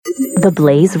The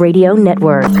Blaze Radio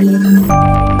Network.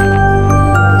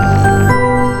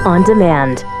 On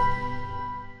demand.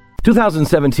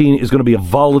 2017 is going to be a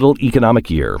volatile economic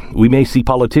year. We may see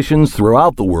politicians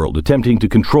throughout the world attempting to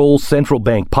control central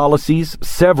bank policies.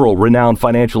 Several renowned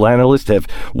financial analysts have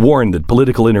warned that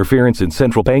political interference in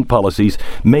central bank policies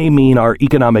may mean our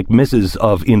economic misses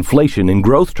of inflation and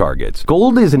growth targets.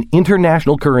 Gold is an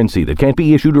international currency that can't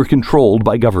be issued or controlled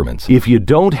by governments. If you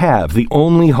don't have the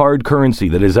only hard currency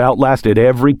that has outlasted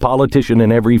every politician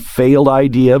and every failed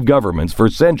idea of governments for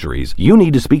centuries, you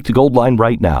need to speak to Goldline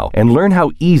right now and learn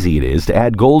how easy it is to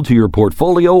add gold to your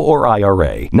portfolio or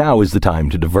IRA. Now is the time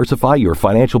to diversify your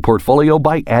financial portfolio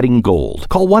by adding gold.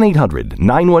 Call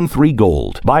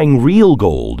 1-800-913-GOLD. Buying real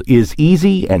gold is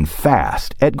easy and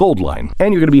fast at Goldline.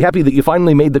 And you're going to be happy that you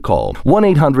finally made the call.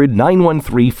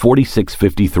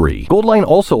 1-800-913-4653. Goldline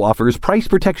also offers price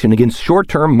protection against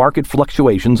short-term market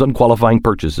fluctuations on qualifying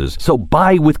purchases. So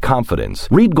buy with confidence.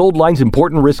 Read Goldline's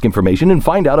important risk information and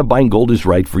find out if buying gold is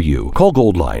right for you. Call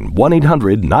Goldline.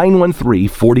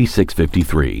 1-800-913-4653.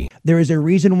 There is a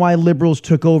reason why liberals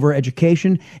took over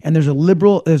education, and there's a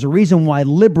reason why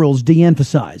liberals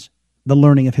de-emphasize the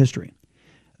learning of history.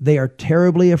 They are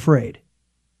terribly afraid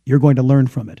you're going to learn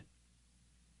from it.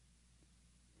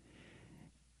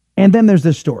 And then there's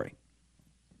this story,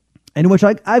 in which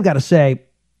I've got to say,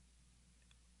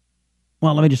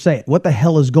 well, let me just say it. What the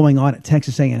hell is going on at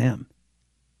Texas A&M?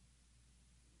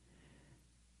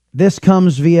 This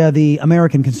comes via the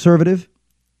American Conservative.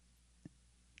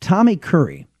 Tommy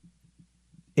Curry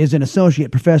is an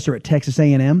associate professor at Texas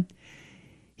A&M.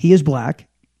 He is black,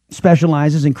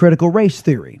 specializes in critical race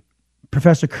theory.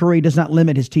 Professor Curry does not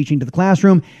limit his teaching to the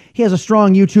classroom. He has a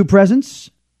strong YouTube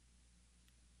presence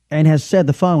and has said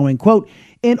the following, quote,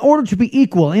 "In order to be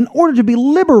equal, in order to be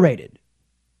liberated,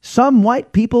 some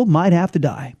white people might have to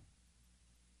die."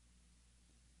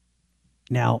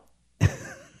 Now,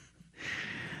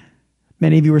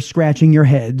 many of you are scratching your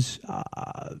heads.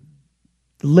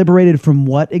 Liberated from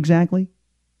what exactly?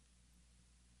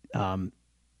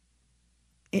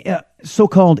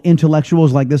 So-called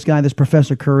intellectuals like this guy, this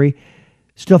Professor Curry,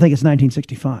 still think it's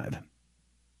 1965.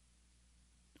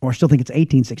 Or still think it's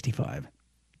 1865.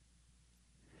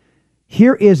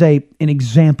 Here is an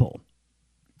example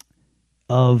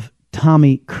of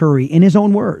Tommy Curry in his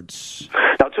own words.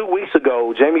 Now, 2 weeks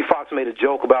ago, Jamie Foxx made a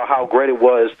joke about how great it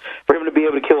was for him to be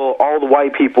able to kill all the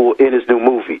white people in his new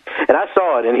movie. And I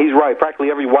saw it, and he's right.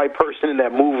 Practically every white person in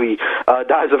that movie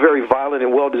dies a very violent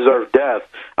and well-deserved death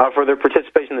for their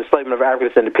participation in the enslavement of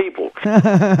African-descended people.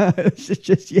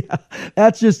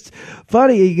 That's just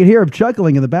funny. You can hear him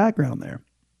chuckling in the background there.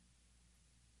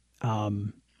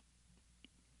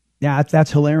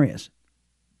 That's hilarious.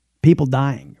 People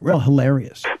dying. Real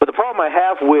hilarious. But the problem I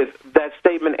have with that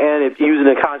statement and it using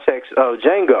the context of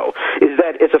Django is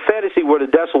that it's a fantasy where the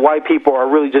deaths of white people are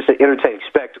really just an entertaining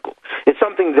spectacle. It's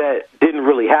something that didn't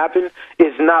really happen.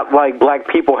 It's not like black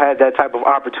people had that type of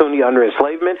opportunity under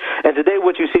enslavement. And today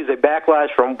what you see is a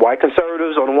backlash from white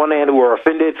conservatives on the one hand who are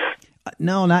offended.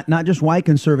 No, not just white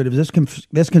conservatives.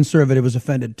 This conservative was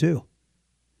offended too.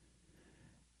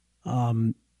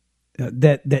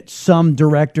 That some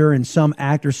director and some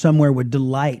actor somewhere would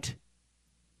delight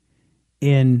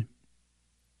in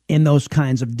those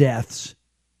kinds of deaths,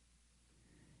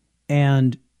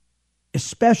 and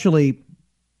especially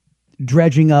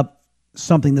dredging up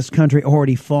something this country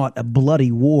already fought a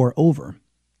bloody war over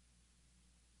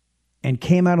and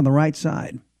came out on the right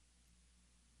side,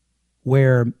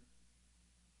 where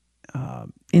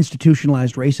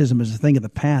institutionalized racism is a thing of the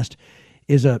past,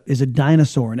 is a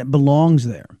dinosaur, and it belongs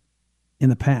there in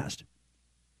the past.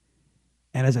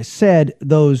 And as I said,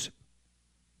 those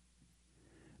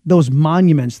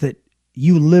monuments that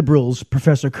you liberals,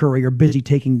 Professor Curry, are busy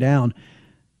taking down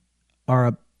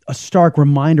are a stark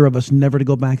reminder of us never to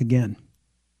go back again.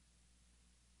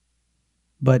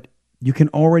 But you can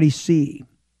already see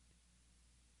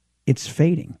it's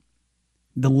fading.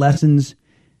 The lessons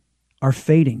are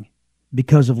fading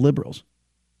because of liberals.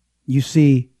 You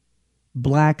see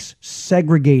blacks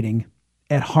segregating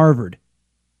at Harvard.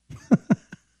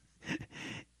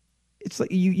 It's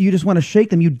like you just want to shake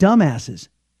them, you dumbasses.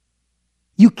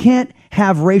 You can't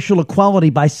have racial equality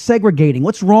by segregating.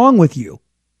 What's wrong with you?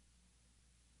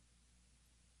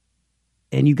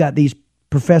 And you got these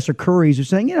Professor Currys who are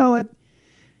saying,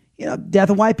 death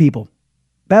of white people.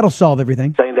 That'll solve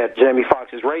everything. Saying that Jamie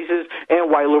Foxx is racist,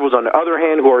 and white liberals on the other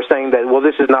hand who are saying that, well,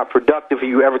 this is not productive if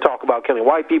you ever talk about killing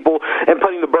white people, and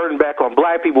putting the burden back on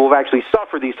black people who have actually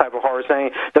suffered these type of horrors,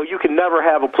 saying that you can never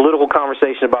have a political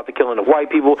conversation about the killing of white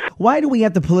people. Why do we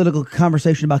have the political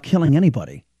conversation about killing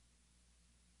anybody?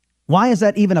 Why is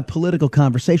that even a political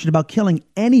conversation about killing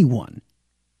anyone?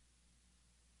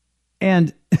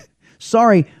 And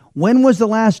sorry, when was the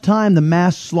last time the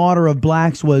mass slaughter of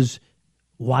blacks was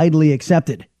widely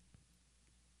accepted?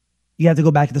 You have to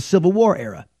go back to the Civil War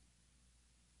era.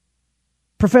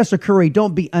 Professor Curry,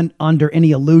 don't be under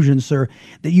any illusion, sir,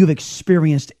 that you've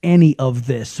experienced any of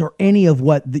this or any of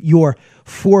what your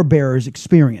forebears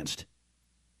experienced.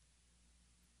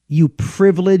 You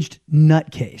privileged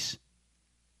nutcase.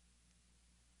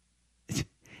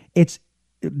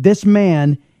 This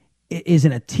man is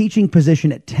in a teaching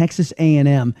position at Texas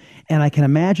A&M, and I can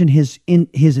imagine his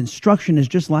instruction is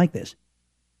just like this.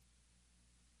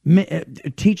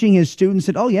 Teaching his students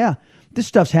that, oh yeah, this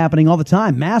stuff's happening all the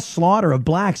time. Mass slaughter of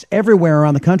blacks everywhere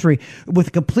around the country with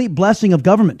a complete blessing of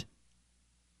government.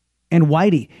 And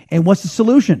Whitey. And what's the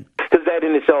solution? Because that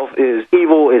in itself is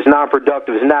evil, is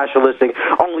non-productive, is nationalistic.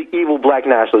 Only evil black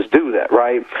nationalists do that,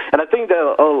 right? And I think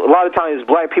that a lot of times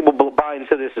black people buy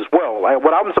into this as well.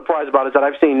 What I'm surprised about is that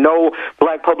I've seen no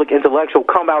black public intellectual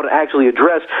come out and actually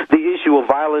address the issue of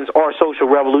violence or social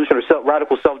revolution or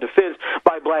radical self-defense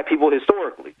by black people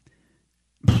historically.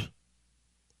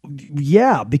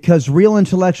 Yeah, because real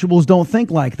intellectuals don't think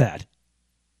like that.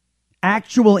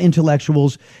 Actual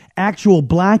intellectuals, actual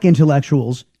black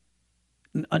intellectuals,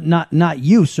 not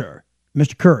you, sir,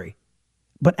 Mr. Curry,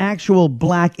 but actual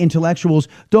black intellectuals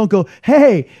don't go,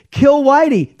 hey, kill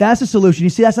Whitey. That's the solution.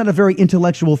 You see, that's not a very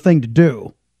intellectual thing to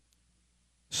do,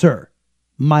 sir,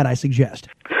 might I suggest.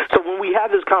 So when we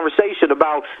have this conversation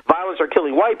about violence or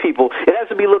killing white people, it has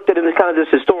to be looked at in this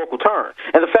historical term.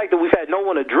 And the fact that we've had no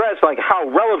one address like how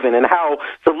relevant and how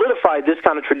solidified this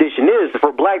kind of tradition is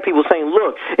for black people saying,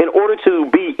 look, in order to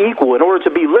be equal, in order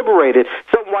to be liberated,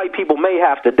 some white people may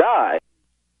have to die.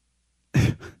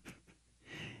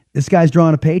 This guy's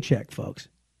drawing a paycheck, folks,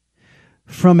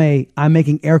 from I'm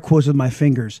making air quotes with my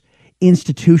fingers,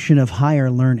 institution of higher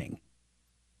learning,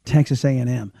 Texas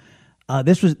A&M.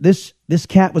 This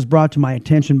cat was brought to my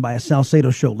attention by a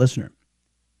Salcedo Show listener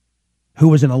who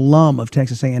was an alum of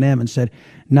Texas A&M and said,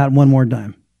 not one more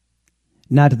dime.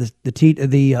 Not to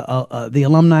the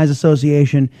Alumni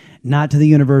Association, not to the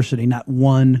university, not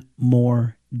one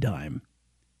more dime.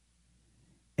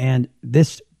 And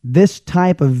this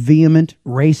type of vehement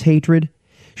race hatred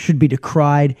should be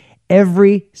decried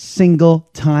every single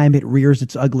time it rears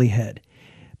its ugly head.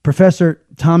 Professor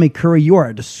Tommy Curry, you are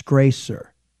a disgrace,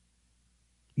 sir.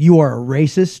 You are a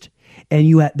racist,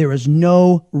 and there is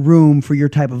no room for your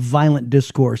type of violent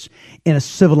discourse in a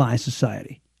civilized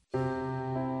society.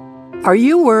 Are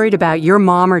you worried about your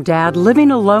mom or dad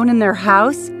living alone in their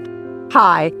house?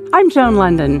 Hi, I'm Joan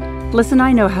London. Listen,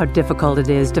 I know how difficult it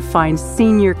is to find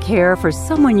senior care for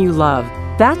someone you love.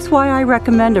 That's why I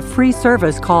recommend a free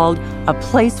service called A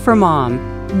Place for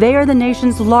Mom. They are the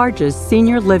nation's largest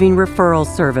senior living referral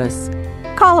service.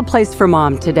 Call A Place for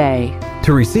Mom today.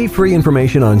 To receive free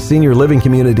information on senior living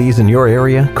communities in your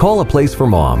area, call A Place for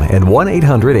Mom at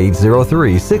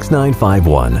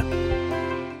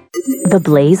 1-800-803-6951. The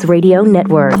Blaze Radio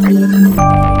Network.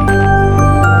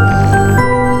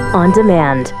 On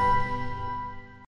demand.